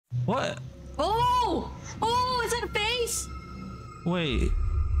What? Oh! Oh, is that a face? Wait.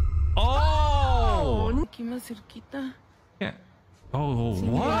 Oh! Aquí más cerquita. Yeah. Oh, Sí,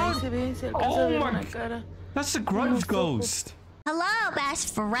 what? ahí se ve, se alcanza a Oh ver my una cara. That's the grudge ghost. Hello,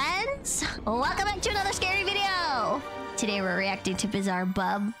 best friends. Welcome back to another scary video. Today we're reacting to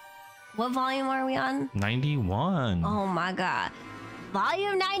BizarreBub. What volume are we on? 91. Oh my god.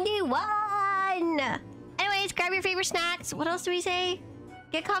 Volume 91. Anyways, grab your favorite snacks. What else do we say?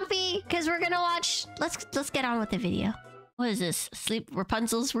 Get comfy, because we're gonna watch. Let's get on with the video. What is this? Sleep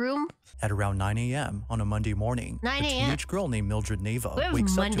Rapunzel's room? At around 9 a.m. on a Monday morning, 9 a a.m. teenage girl named Mildred Neva What if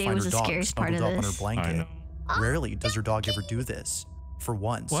wakes up to Monday find was her the dog scariest part snuggled of up on her this? I blanket. know. Rarely does her dog ever do this. For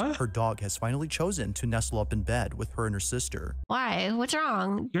once, What? her dog has finally chosen to nestle up in bed with her and her sister. Why? What's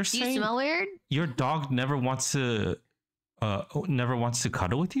wrong? You're Do you saying smell weird? your dog never wants to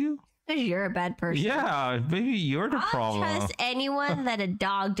cuddle with you? Because you're a bad person. Yeah, maybe you're the I problem. don't trust anyone that a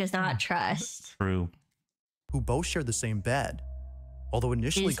dog does not trust. True. Who both share the same bed. Although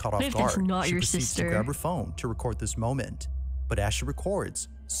initially caught what off if that's guard, not she your proceeds sister? to grab her phone to record this moment. But as she records,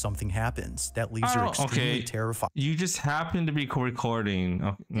 something happens that leaves her extremely terrified. You just happen to be recording.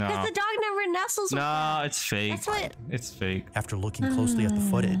 Oh, no. Because the dog never nestles with No, her. it's fake. That's what. It's fake. After looking closely at the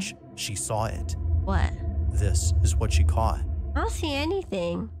footage, she saw it. What? This is what she caught. I don't see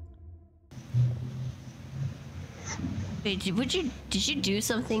anything. Wait, did you do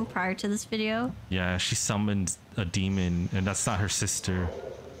something prior to this video? Yeah, she summoned a demon, and that's not her sister.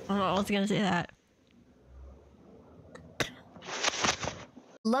 Oh, I was gonna say that.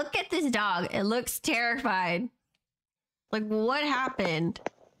 Look at this dog. It looks terrified. Like, what happened?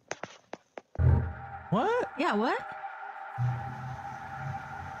 What? Yeah, what?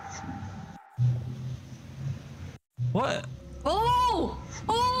 What? Oh!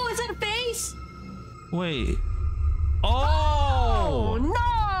 Oh, is that a face? Wait. Oh!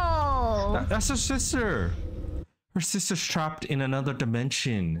 No! That's her sister. Her sister's trapped in another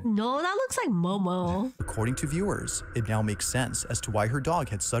dimension. No, that looks like Momo. According to viewers, it now makes sense as to why her dog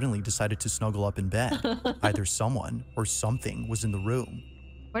had suddenly decided to snuggle up in bed. Either someone or something was in the room.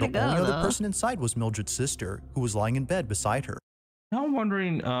 Where'd it The go, only other though? person inside was Mildred's sister, who was lying in bed beside her. Now I'm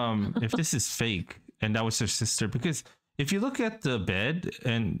wondering if this is fake and that was her sister, because if you look at the bed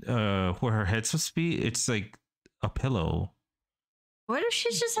and where her head's supposed to be, it's like a pillow. What if she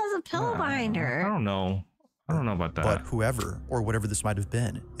just has a pillow behind her? I don't know. I don't know about that. But whoever, or whatever this might have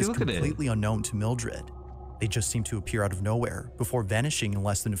been, is look at it. completely unknown to Mildred. They just seem to appear out of nowhere before vanishing in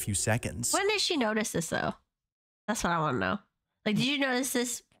less than a few seconds. When did she notice this, though? That's what I want to know. Like, did you notice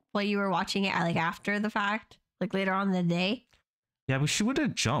this while you were watching it, like, after the fact? Like, later on in the day? Yeah, but she would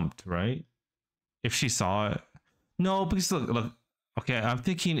have jumped, right? If she saw it. No, because look. Okay, I'm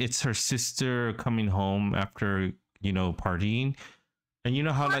thinking it's her sister coming home after, you know, partying. And you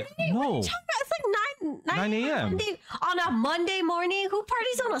know how, like, no. It's like 9 a.m. on a Monday morning? Who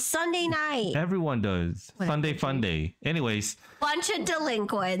parties on a Sunday night? Everyone does. Whatever, Sunday fun day. Anyways, Bunch of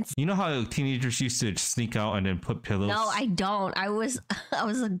delinquents. you know how teenagers used to sneak out and then put pillows? No, I don't. I was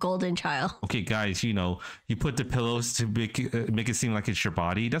a golden child. Okay, guys, you know, you put the pillows to make it seem like it's your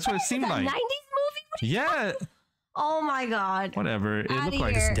body. That's what it seemed like. 90s movie? What are you Yeah. Oh my god. Whatever. It Outta looked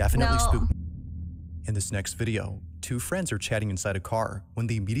like here. It's definitely No. spooky. In this next video, two friends are chatting inside a car when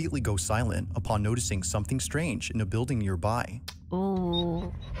they immediately go silent upon noticing something strange in a building nearby.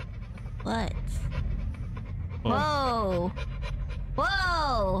 Ooh. What? Oh. Whoa.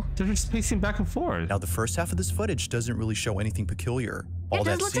 Whoa. They're just pacing back and forth. Now, the first half of this footage doesn't really show anything peculiar. It All just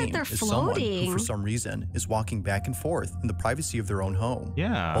that's looks like seen they're is someone who, floating. for some reason, is walking back and forth in the privacy of their own home.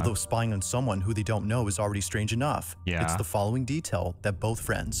 Yeah. Although spying on someone who they don't know is already strange enough, Yeah. it's the following detail that both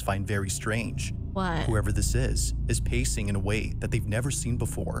friends find very strange. What? Whoever this is pacing in a way that they've never seen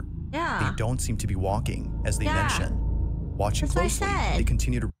before. Yeah. They don't seem to be walking, as they Yeah. mention. Watching That's what I closely, said. they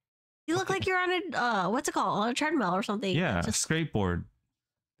continue to You look like you're on a what's it called? On a treadmill or something. Yeah, a Just skateboard.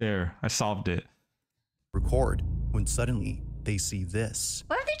 There, I solved it. record when suddenly they see this.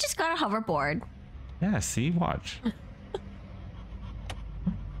 what if they just got a hoverboard? Yeah, see? Watch.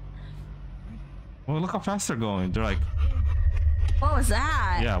 Well, look how fast they're going. They're like, What was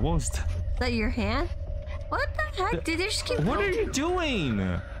that? yeah, what was that? Is that your hand? What the heck? Did they just keep What are going? you doing?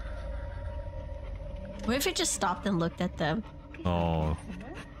 What if it just stopped and looked at them? Oh.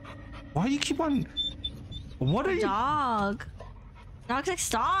 Why do you keep on... What are you... Dog. Dog's like,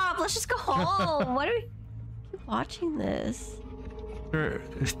 stop. Let's just go home. Why do we keep watching this? You're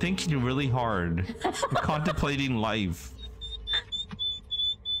thinking really hard. You're contemplating life.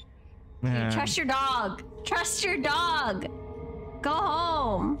 Man. Trust your dog. Trust your dog. Go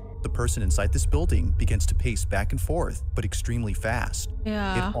home. the person inside this building begins to pace back and forth, but extremely fast.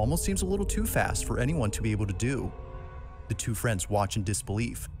 Yeah. It almost seems a little too fast for anyone to be able to do. The two friends watch in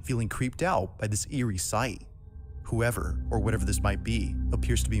disbelief, feeling creeped out by this eerie sight. Whoever, or whatever this might be,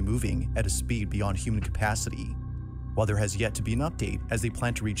 appears to be moving at a speed beyond human capacity. While there has yet to be an update as they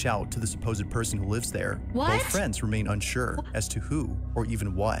plan to reach out to the supposed person who lives there, both friends remain unsure as to who or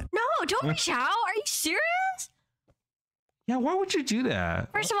even what. No, don't reach out. Are you serious? Yeah, why would you do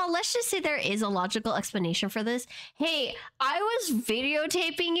that? First of all, let's just say there is a logical explanation for this. Hey, I was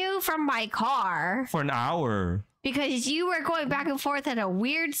videotaping you from my car. For an hour. Because you were going back and forth at a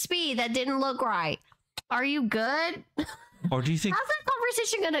weird speed that didn't look right. Are you good? Or do you think... How's that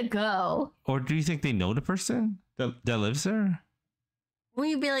conversation gonna go? Or do you think they know the person that lives there? Will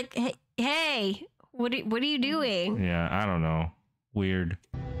you be like, hey, what are you doing? Yeah, I don't know. Weird.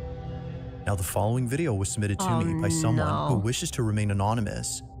 Now, the following video was submitted to me by someone who wishes to remain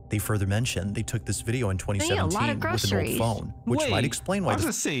anonymous. They further mentioned they took this video in 2017 with an old phone, which might explain why. I was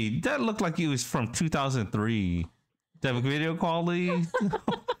gonna say that looked like it was from 2003. That video quality.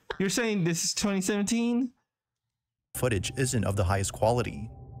 You're saying this is 2017? Footage isn't of the highest quality,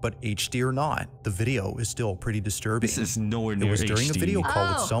 but HD or not, the video is still pretty disturbing. This is nowhere near It was during HD. a video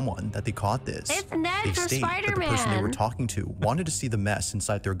call with someone that they caught this. It's Ned They from state that the person they were talking to wanted to see the mess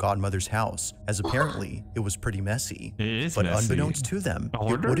inside their godmother's house, as apparently it was pretty messy. It is but messy. unbeknownst to them,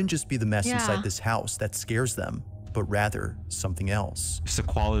 it wouldn't just be the mess inside this house that scares them, but rather something else. It's the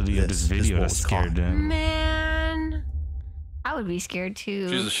quality of this video that scared them. Man, I would be scared too.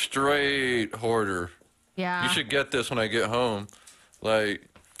 She's a straight hoarder. Yeah. You should get this when I get home. Like,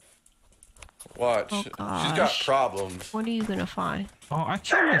 watch. Oh, She's got problems. What are you gonna find? Oh, I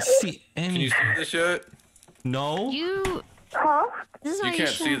can't even see any. Can you see this yet? No. You. This is You why can't you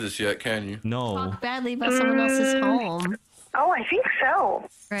see this yet, can you? No. talk badly about someone else's home, Oh, I think so.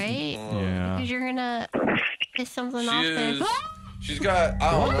 right? Yeah. Because you're gonna piss something off there. She's got,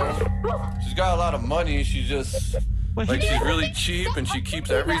 I don't know. She's got a lot of money. She just, like, she's really cheap and she keeps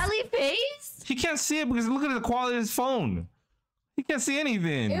everything. Rally face? He can't see it because look at the quality of his phone. He can't see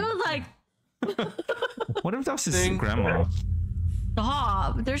anything. It was like, What if that was his grandma?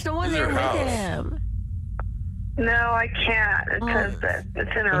 stop. There's no one there with him. No, I can't. It says that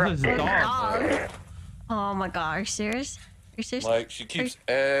it's interrupted. Dog. Oh my god, are you serious? Are you serious? Like, she keeps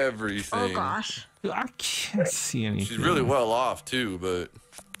everything. Oh gosh. Dude, I can't see anything. She's really well off too, but.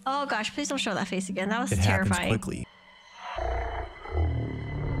 Oh gosh, please don't show that face again. That was It terrifying. happens quickly.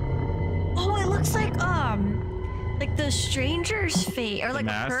 Oh, it looks like the stranger's face or like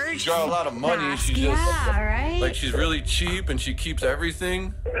a purge. She's got a lot of money. Mask. She just, yeah, right. like, she's really cheap and she keeps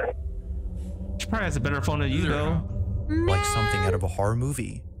everything. She probably has a better phone than you, though. Like something out of a horror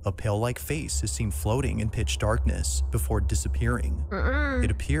movie, a pale-like face is seen floating in pitch darkness before disappearing.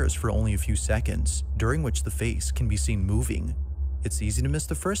 It appears for only a few seconds, during which the face can be seen moving. It's easy to miss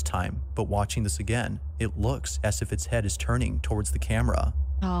the first time, but watching this again, it looks as if its head is turning towards the camera.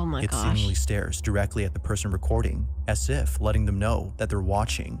 Oh my It gosh. seemingly stares directly at the person recording, as if letting them know that they're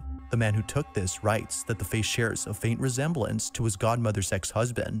watching. The man who took this writes that the face shares a faint resemblance to his godmother's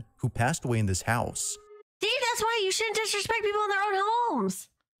ex-husband, who passed away in this house. See, that's why you shouldn't disrespect people in their own homes.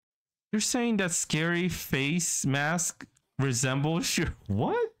 You're saying that scary face mask resembles your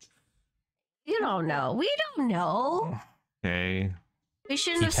what? You don't know. We don't know. Okay. We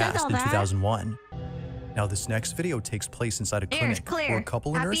shouldn't He have said passed all in that. 2001. Now, this next video takes place inside a clinic where a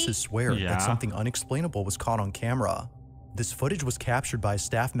couple of nurses swear that something unexplainable was caught on camera. This footage was captured by a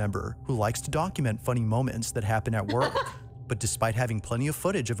staff member who likes to document funny moments that happen at work. But despite having plenty of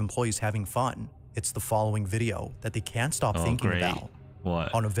footage of employees having fun, it's the following video that they can't stop thinking about.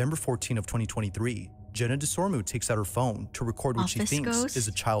 What? On November 14 of 2023, Jenna DeSormu takes out her phone to record what she thinks is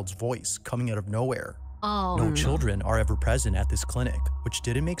a child's voice coming out of nowhere. No children are ever present at this clinic, which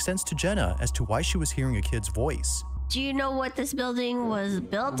didn't make sense to Jenna as to why she was hearing a kid's voice. Do you know what this building was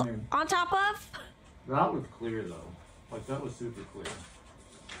built on top of? That was clear though. Like that was super clear.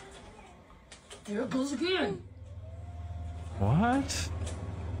 There it goes again. What?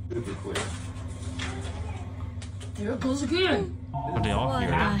 Super clear. There it goes again. They all hear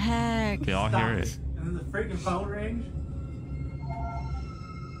it. What the heck? They all hear it. And then the freaking phone rings.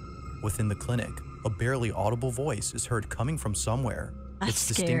 Within the clinic, a barely audible voice is heard coming from somewhere. It's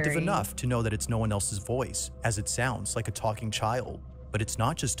distinctive enough to know that it's no one else's voice, as it sounds like a talking child. But it's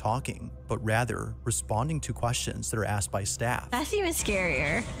not just talking, but rather responding to questions that are asked by staff. That's even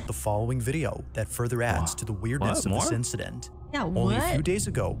scarier. The following video that further adds to the weirdness of this incident. Yeah, Only what? a few days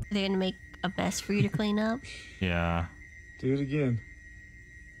ago, Are they gonna make a mess for you to clean up? Yeah. Do it again.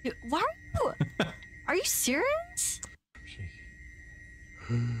 Dude, why are you? Are you serious?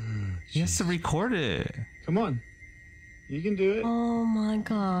 He has to record it. Come on. You can do it. Oh my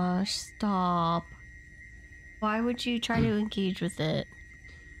gosh, stop. Why would you try to engage with it?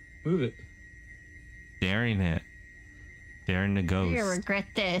 Move it. Daring it. Daring the ghost. You're gonna regret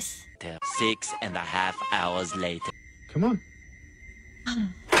this. 6.5 hours later. Come on.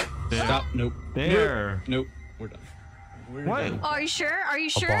 There. Stop. Nope. There. Nope. We're done. We're What? done. Oh, are you sure? Are you A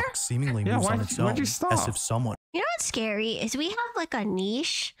sure? box seemingly moves on its own, why'd you as stop? if someone You know what's scary is we have like a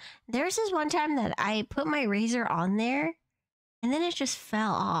niche. There's this one time that I put my razor on there and then it just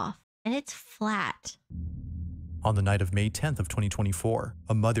fell off and it's flat. On the night of May 10th of 2024,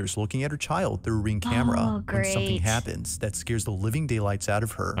 a mother's looking at her child through a Ring camera Oh, when something great. happens that scares the living daylights out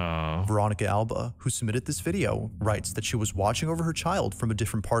of her. Oh. Veronica Alba, who submitted this video, writes that she was watching over her child from a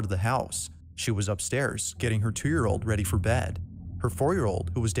different part of the house. She was upstairs, getting her 2-year-old ready for bed. Her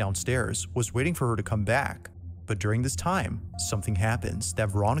 4-year-old, who was downstairs, was waiting for her to come back. But during this time, something happens that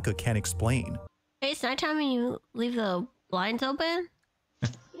Veronica can't explain. Hey, it's nighttime and you leave the blinds open?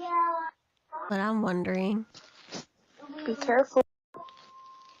 Yeah. But I'm wondering. Be careful.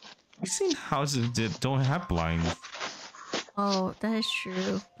 I've seen houses that don't have blinds. Oh, that is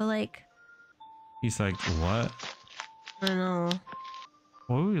true. But like, He's like, what? I don't know.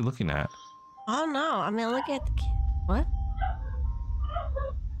 What were we looking at? I don't know. I mean, look at the what?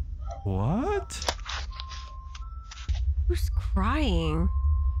 What? Who's crying?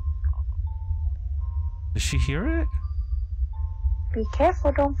 Did she hear it? Be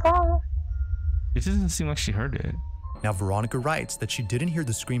careful, don't fall. It doesn't seem like she heard it. Now, Veronica writes that she didn't hear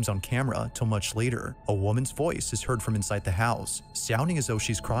the screams on camera till much later. A woman's voice is heard from inside the house, sounding as though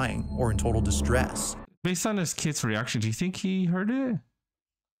she's crying or in total distress. Based on this kid's reaction, do you think he heard it?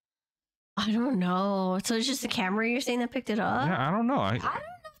 I don't know. So it's just the camera you're saying that picked it up? Yeah, I don't know. I don't know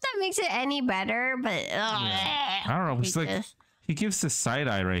if that makes it any better, but I don't know. It's hate like this. he gives the side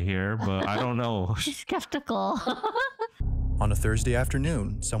eye right here, but I don't know. She's skeptical. On a Thursday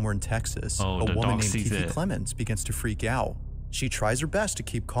afternoon, somewhere in Texas, Oh, a the woman dog named sees Kiki it. Clemens begins to freak out. She tries her best to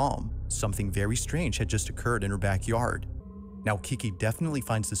keep calm. Something very strange had just occurred in her backyard. Now, Kiki definitely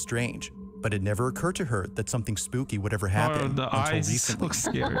finds this strange, but it never occurred to her that something spooky would ever happen the until eyes recently. look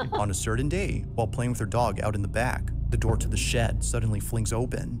scary. On a certain day, while playing with her dog out in the back, the door to the shed suddenly flings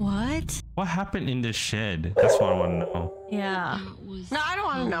open. What? What happened in the shed? That's what I want to know. Yeah. No, I don't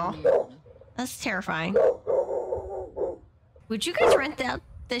want to know. That's terrifying. Would you guys rent out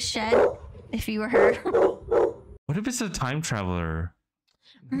this shed if you were her? What if it's a time traveler?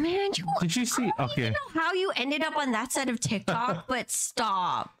 Man, Did you see? I Okay, don't know how you ended up on that side of TikTok, but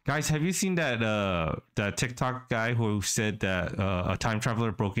stop. guys, have you seen that that TikTok guy who said that a time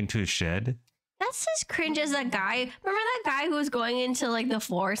traveler broke into his shed? That's as cringe as that guy. Remember that guy who was going into like the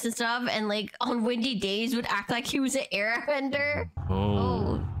forest and stuff, and like on windy days would act like he was an airbender?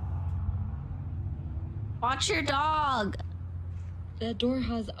 Oh. Watch your dog. That door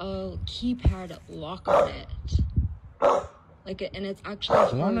has a keypad lock on it. Like, and it's actually I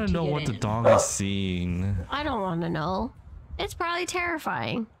hard want to know get what the in. dog is seeing. I don't want to know. It's probably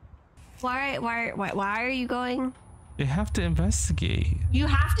terrifying. Why are you going? They have to investigate. You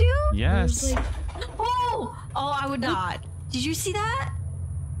have to? Yes. Like, Oh, I would not. Did you see that?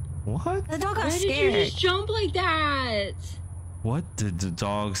 What? The dog got why did you scared. just jump like that? What did the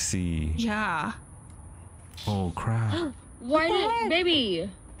dog see? Yeah. Oh crap. Why the did, heck? baby?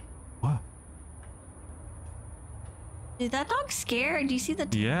 What? Dude, that dog's scared. Do you see the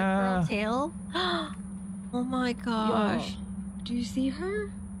Yeah. tail? Oh my gosh. Yo, do you see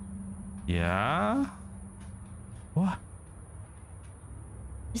her? Yeah. What?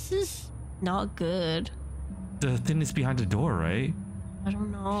 This is not good. The thing is behind the door, right? I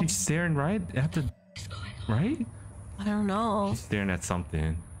don't know. She's staring right at the. What's going on? Right? I don't know. She's staring at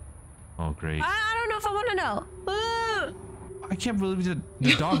something. Oh great. I don't know if I want to know. I can't believe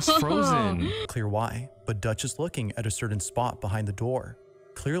the dog's frozen. Clear why, but Dutch is looking at a certain spot behind the door.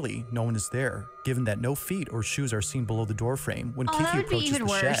 Clearly, no one is there, given that no feet or shoes are seen below the door frame when Oh, that Kiki would be approaches even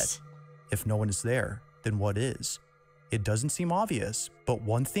the shed. worse. If no one is there, then what is? It doesn't seem obvious, but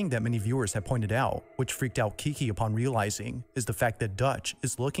one thing that many viewers have pointed out, which freaked out Kiki upon realizing, is the fact that Dutch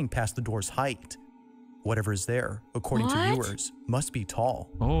is looking past the door's height. Whatever is there, according to What? viewers, must be tall.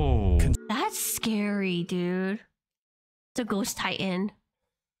 Oh. That's scary, dude. It's a ghost titan.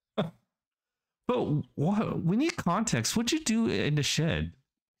 But what? We need context. What'd you do in the shed?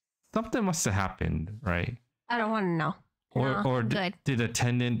 Something must have happened, right? I don't want to know. No, Or I'm good. did a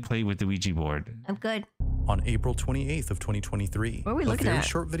tenant play with the Ouija board? I'm good. On April 28th of 2023, What are we a looking very at?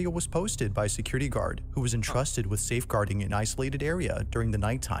 short video was posted by a security guard who was entrusted with safeguarding an isolated area during the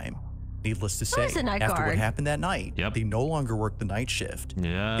nighttime. Needless to say, the night after guard? what happened that night, they no longer worked the night shift.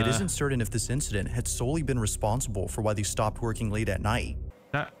 Yeah. It isn't certain if this incident had solely been responsible for why they stopped working late at night.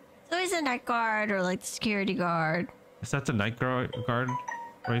 So he's a night guard or like the security guard. Is that the night guard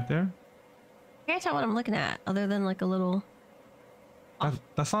right there? I can't tell what I'm looking at other than like a little...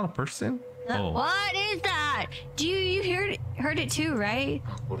 That's not a person? Oh. What is that? You heard it too, right?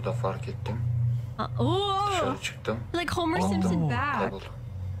 Oh, like Homer Simpson back.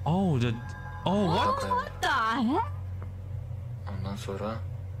 Oh, what? What the heck?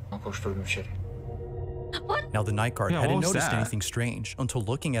 What? Now, the night guard hadn't what was noticed that? anything strange until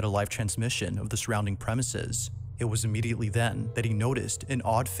looking at a live transmission of the surrounding premises. It was immediately then that he noticed an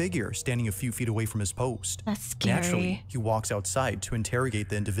odd figure standing a few feet away from his post. That's scary. Naturally, he walks outside to interrogate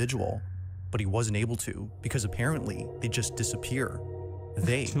the individual, but he wasn't able to because apparently they just disappear.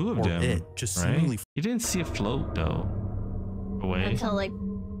 They, Two of or them, it, just right? seemingly... You didn't see a float though. Away. Until like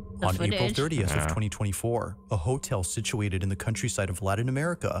the On footage. April 30th of 2024, a hotel situated in the countryside of Latin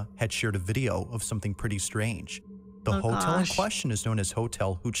America had shared a video of something pretty strange. The hotel in question is known as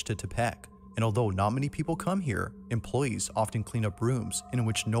Hotel Huchtitepec, and although not many people come here, employees often clean up rooms in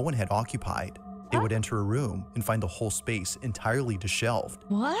which no one had occupied. They would enter a room and find the whole space entirely disheveled.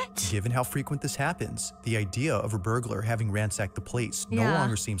 What? Given how frequent this happens, the idea of a burglar having ransacked the place no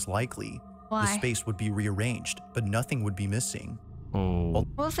longer seems likely. Why? The space would be rearranged, but nothing would be missing. Oh.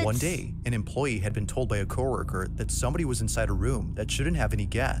 Well, if One it's- day, an employee had been told by a coworker that somebody was inside a room that shouldn't have any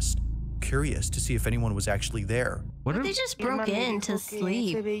guests. Curious to see if anyone was actually there. What They if just broke in to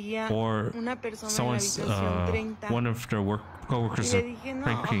sleep. or someone's one of their coworkers are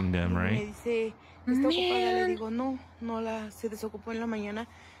pranking them, right? Está ocupada, le digo, se desocupó en la mañana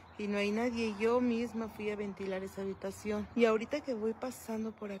y no hay nadie. Yo misma fui a ventilar esa habitación. Y ahorita que voy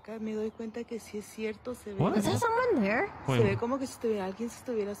pasando por acá me doy cuenta que sí es cierto, se ve. Is there someone there? Se ve como que si alguien se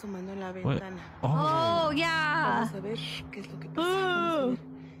estuviera asomando en la ventana. Oh, yeah. Vamos a ver qué es lo que pasa. Vamos a ver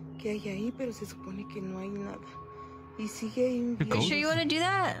qué hay ahí, pero se supone que no hay nada. Y sigue ahí. You sure you want to do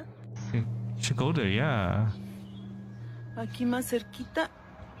that? You should go there, yeah. Aquí más cerquita.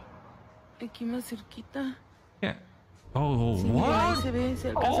 Aquí más cerquita. Yeah. Oh, Sí, what? ahí se ve, se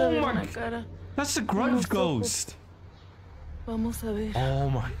alcanza a ver una cara. That's the grudge ghost. Vamos a ver. Oh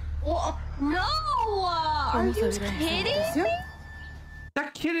my. Oh, no! Are Vamos a you ver esa kidding habitación. me?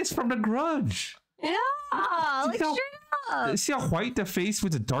 That kid is from the grudge. Yeah, like See how- straight up. See how white the face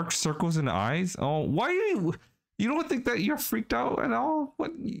with the dark circles in the eyes? Oh, why are you don't think that you're freaked out at all?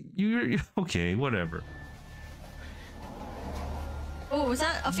 What you're okay, whatever. Oh, was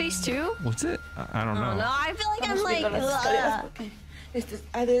that a face too? What's it? I don't know. No, I feel like I'm Vamos like... viendo las escaleras porque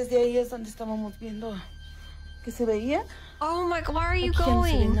desde ahí es donde estábamos viendo que se veía. Oh my god, why are you Aquí ya no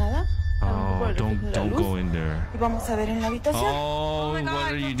se ve going? nada. Oh, don't go in there. Y vamos a ver en la habitación. Oh, my God,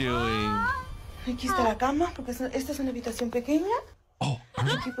 what are you doing? Aquí está la cama porque esta es una habitación pequeña. Oh,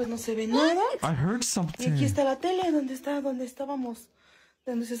 Aquí pues no se ve nada. I heard Y aquí something. está la tele donde estábamos,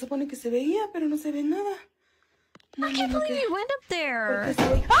 donde se supone que se veía, pero no se ve nada. No, I can't believe you went up there.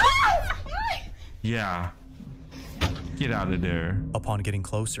 Yeah. Get out of there. Upon getting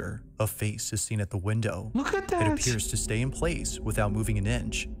closer, a face is seen at the window. Look at It that. appears to stay in place without moving an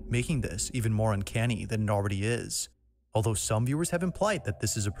inch, making this even more uncanny than it already is. Although some viewers have implied that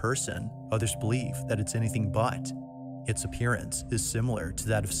this is a person, others believe that it's anything but. Its appearance is similar to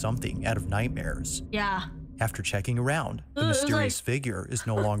that of something out of nightmares. Yeah. After checking around, the mysterious figure is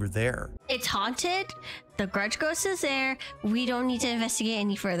no longer there. It's haunted. The grudge ghost is there. We don't need to investigate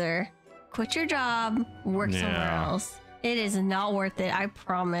any further. Quit your job. Work somewhere Yeah. else. It is not worth it. I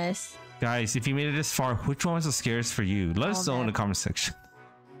promise. Guys, if you made it this far, which one was the scariest for you? Let us All know in the them. comment section.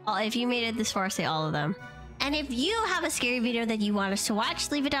 If you made it this far, say all of them. And if you have a scary video that you want us to watch,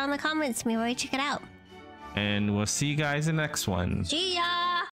 leave it down in the comments. Maybe we check it out. And we'll see you guys in the next one. See ya!